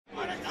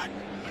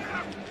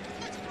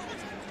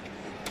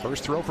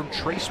First throw from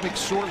Trace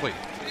McSorley.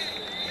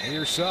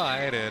 Near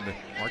side, and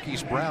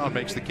Marquise Brown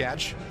makes the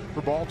catch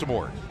for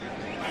Baltimore.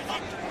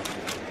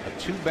 A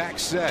two-back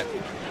set.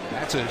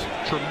 That's a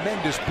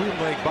tremendous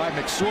bootleg by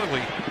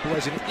McSorley, who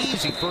has an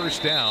easy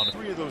first down.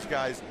 Three of those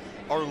guys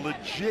are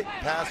legit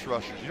pass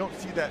rushers. You don't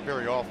see that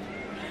very often.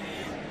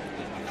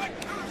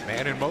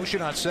 Man in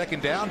motion on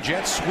second down.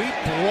 Jet sweep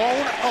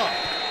blown up.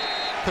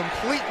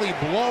 Completely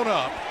blown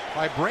up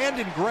by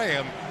Brandon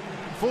Graham.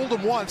 Fooled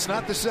him once,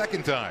 not the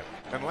second time.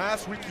 And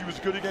last week he was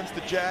good against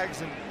the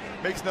Jags and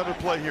makes another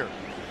play here.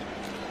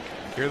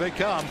 Here they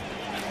come.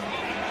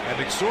 And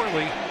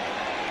McSorley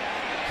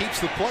keeps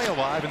the play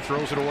alive and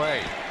throws it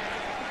away.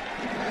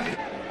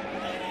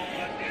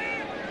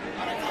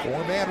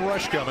 Four-man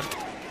rush coming.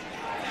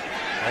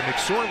 And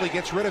McSorley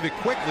gets rid of it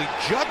quickly.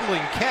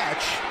 Juggling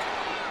catch.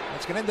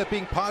 That's going to end up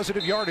being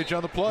positive yardage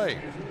on the play.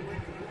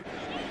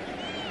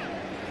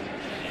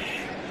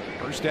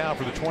 First down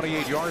for the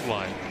 28-yard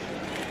line.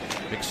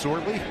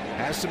 McSorley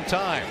has some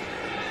time.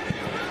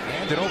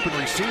 And an open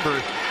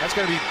receiver. That's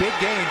going to be big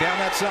gain down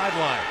that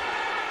sideline.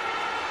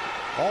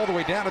 All the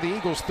way down to the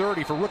Eagles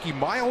 30 for rookie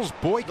Miles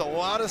Boyd. A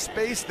lot of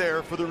space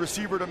there for the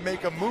receiver to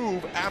make a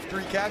move after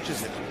he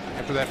catches it.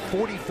 After that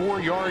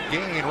 44-yard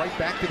gain, right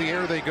back to the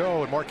air they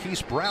go. And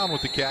Marquise Brown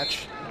with the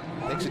catch.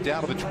 Takes it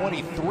down to the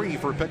 23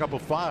 for a pickup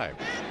of 5.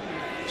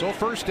 So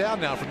first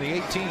down now from the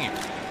 18.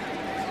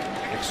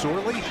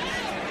 McSorley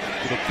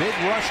with a big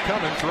rush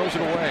coming, throws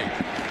it away.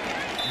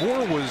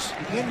 Moore was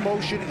in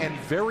motion and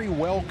very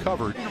well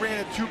covered. He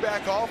ran a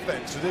two-back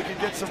offense so they could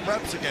get some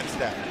reps against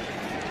that.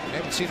 I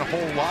haven't seen a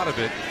whole lot of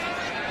it.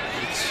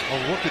 It's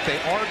a look that they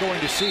are going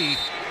to see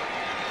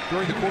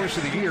during the course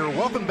of the year.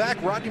 Welcome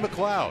back, Rodney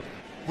McLeod.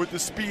 With the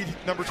speed,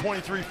 number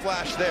 23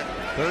 flash there.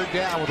 Third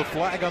down with a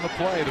flag on the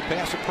play. The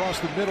pass across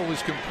the middle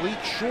is complete,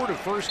 short of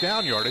first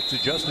down yardage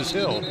to Justice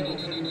Hill.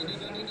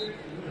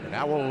 And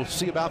now we'll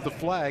see about the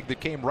flag that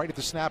came right at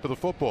the snap of the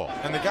football.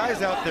 And the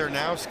guys out there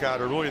now,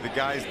 Scott, are really the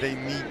guys they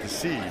need to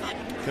see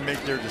to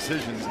make their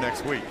decisions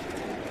next week.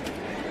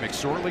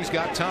 McSorley's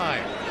got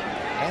time.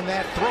 And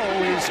that throw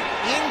is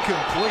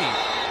incomplete.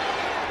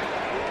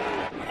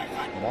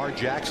 Lamar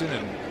Jackson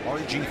and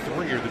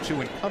RG3 are the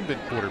two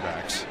incumbent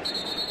quarterbacks.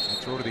 The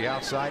throw to the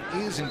outside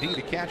is indeed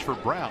a catch for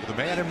Brown. The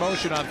man in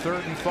motion on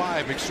 3rd and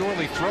 5.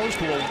 McSorley throws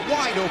to a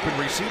wide open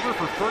receiver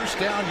for first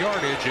down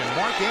yardage. And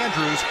Mark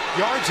Andrews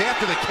yards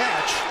after the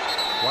catch.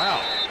 Wow.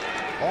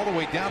 All the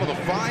way down to the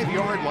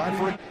 5-yard line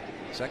for it.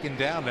 Second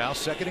down now.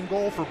 Second and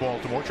goal for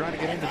Baltimore. Trying to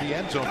get into the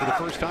end zone for the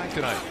first time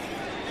tonight.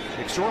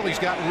 McSorley's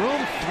got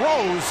room.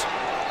 Throws.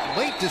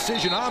 Late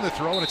decision on the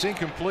throw, and it's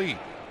incomplete.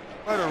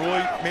 Right, or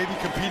really maybe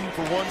competing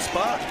for one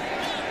spot.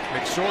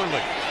 McSorley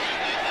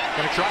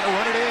going to try to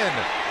run it in.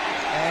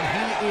 And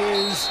he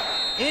is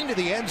into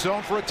the end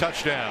zone for a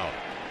touchdown.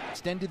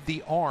 Extended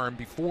the arm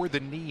before the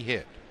knee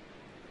hit.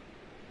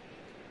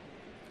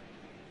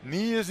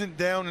 Knee isn't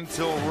down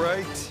until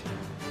right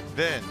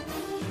then.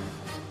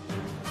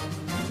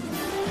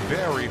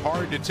 Very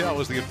hard to tell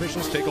as the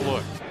officials take a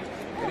look.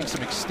 Getting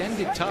some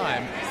extended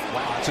time.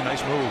 Wow, that's a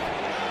nice move.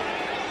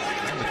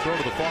 And the throw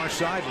to the far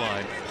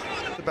sideline.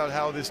 About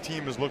how this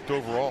team has looked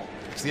overall.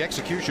 It's the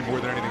execution more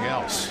than anything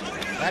else.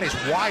 That is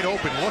wide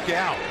open. Look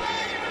out.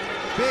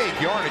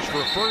 Big yardage for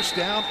a first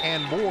down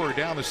and more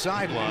down the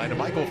sideline to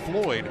Michael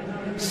Floyd.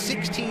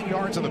 16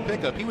 yards on the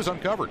pickup. He was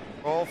uncovered.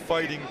 All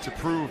fighting to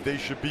prove they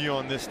should be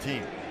on this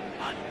team.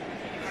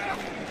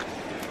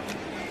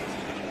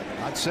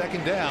 On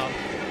second down,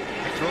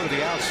 throw to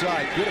the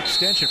outside. Good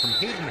extension from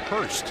Hayden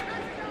Hurst.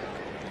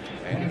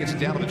 And he gets it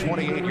down to the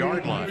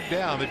 28-yard line.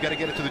 Down, they've got to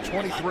get it to the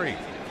 23.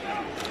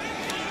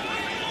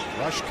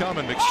 Rush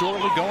coming.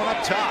 McSorley going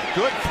up top.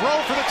 Good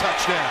throw for the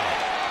touchdown.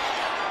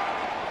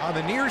 On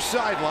the near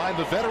sideline,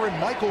 the veteran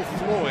Michael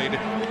Floyd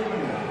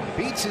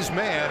beats his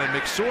man, and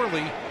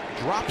McSorley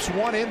drops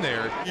one in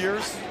there.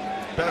 Years,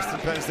 best in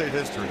Penn State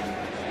history.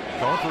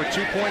 Going for a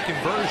two-point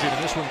conversion,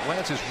 and this one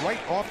glances right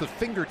off the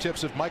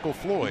fingertips of Michael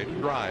Floyd.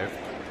 Drive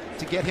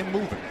to get him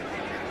moving.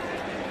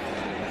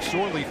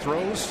 McSorley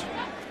throws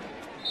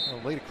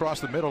late across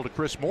the middle to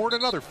Chris Moore,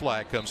 and another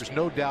flag comes. There's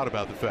no doubt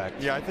about the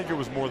fact. Yeah, I think it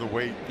was more the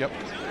weight. Yep.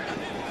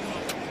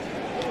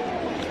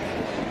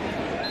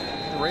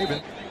 The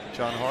Raven.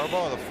 John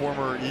Harbaugh, the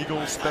former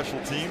Eagles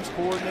special teams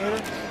coordinator.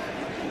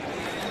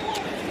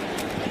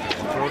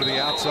 Throw to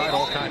the outside,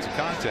 all kinds of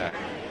contact.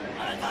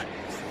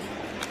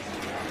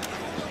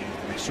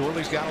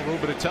 McSorley's got a little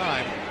bit of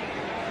time.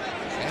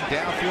 And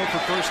downfield for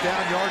first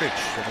down yardage.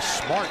 And a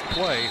smart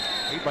play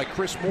made by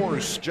Chris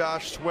Moore's.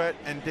 Josh Sweat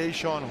and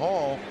Deshaun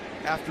Hall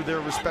after their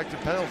respective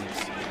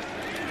penalties.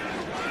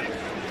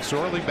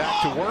 McSorley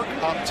back to work.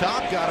 Up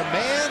top, got a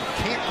man.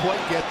 Can't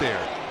quite get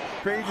there.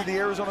 Trade to the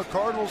Arizona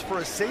Cardinals for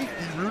a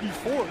safety, Rudy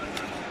Ford.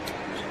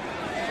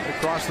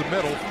 Across the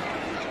middle.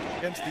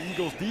 Against the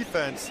Eagles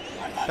defense.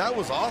 That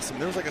was awesome.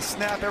 There was like a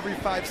snap every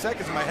 5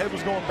 seconds. My head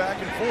was going back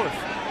and forth.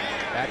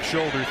 Back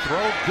shoulder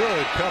throw.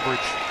 Good coverage.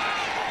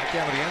 Back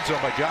down to the end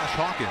zone by Josh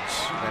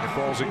Hawkins. And it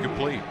falls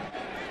incomplete.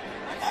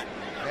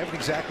 I haven't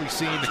exactly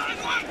seen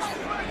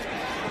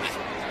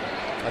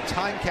a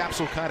time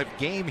capsule kind of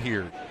game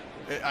here.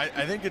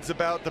 I think it's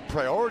about the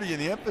priority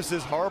and the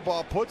emphasis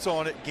Harbaugh puts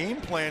on it,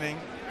 game planning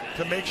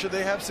to make sure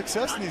they have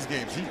success in these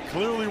games. He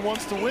clearly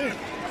wants to win.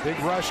 Big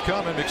rush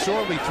coming.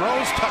 McSorley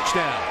throws,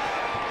 touchdown.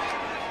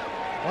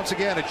 Once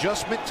again,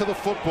 adjustment to the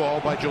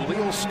football by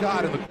Jaleel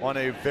Scott on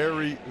a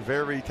very,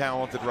 very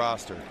talented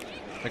roster.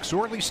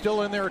 McSorley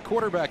still in there at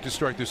quarterback to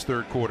start this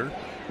third quarter.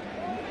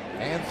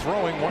 And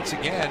throwing once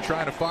again,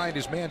 trying to find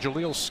his man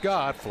Jaleel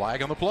Scott.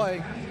 Flag on the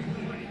play.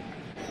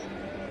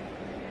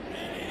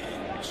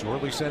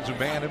 McSorley sends a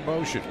man in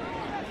motion.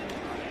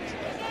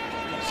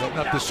 Setting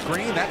up the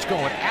screen. That's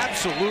going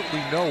absolutely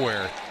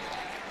nowhere.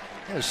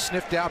 That was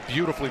sniffed out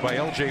beautifully by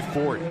L.J.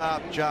 Ford.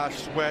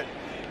 Josh Sweat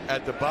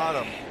at the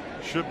bottom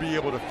should be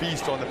able to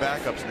feast on the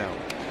backups now.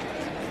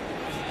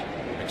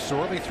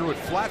 McSorley threw it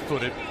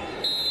flat-footed.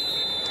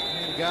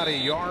 And got a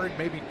yard,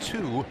 maybe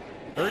two.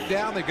 Third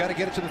down, they've got to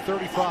get it to the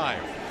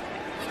 35.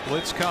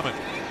 Blitz coming.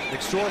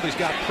 McSorley's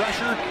got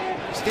pressure.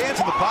 Stands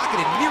in the pocket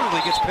and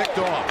nearly gets picked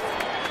off.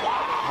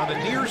 On the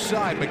near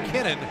side,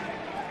 McKinnon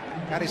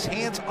got his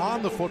hands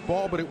on the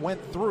football, but it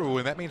went through,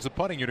 and that means the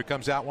punting unit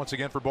comes out once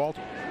again for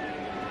Baltimore.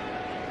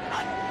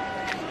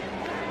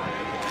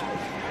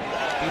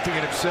 Keeping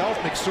it himself,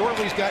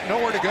 McSorley's got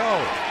nowhere to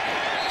go.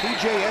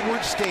 TJ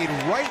Edwards stayed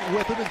right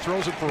with him and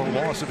throws it for a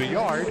loss of a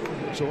yard.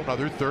 So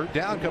another third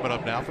down coming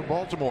up now for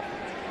Baltimore.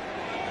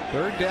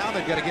 Third down,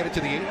 they've got to get it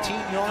to the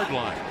 18-yard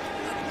line.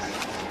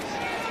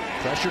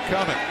 Pressure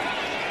coming.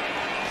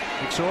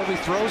 McSorley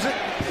throws it.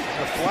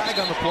 A flag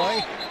on the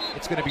play.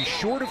 It's going to be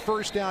short of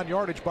first down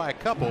yardage by a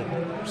couple.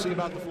 We'll see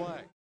about the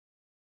flag.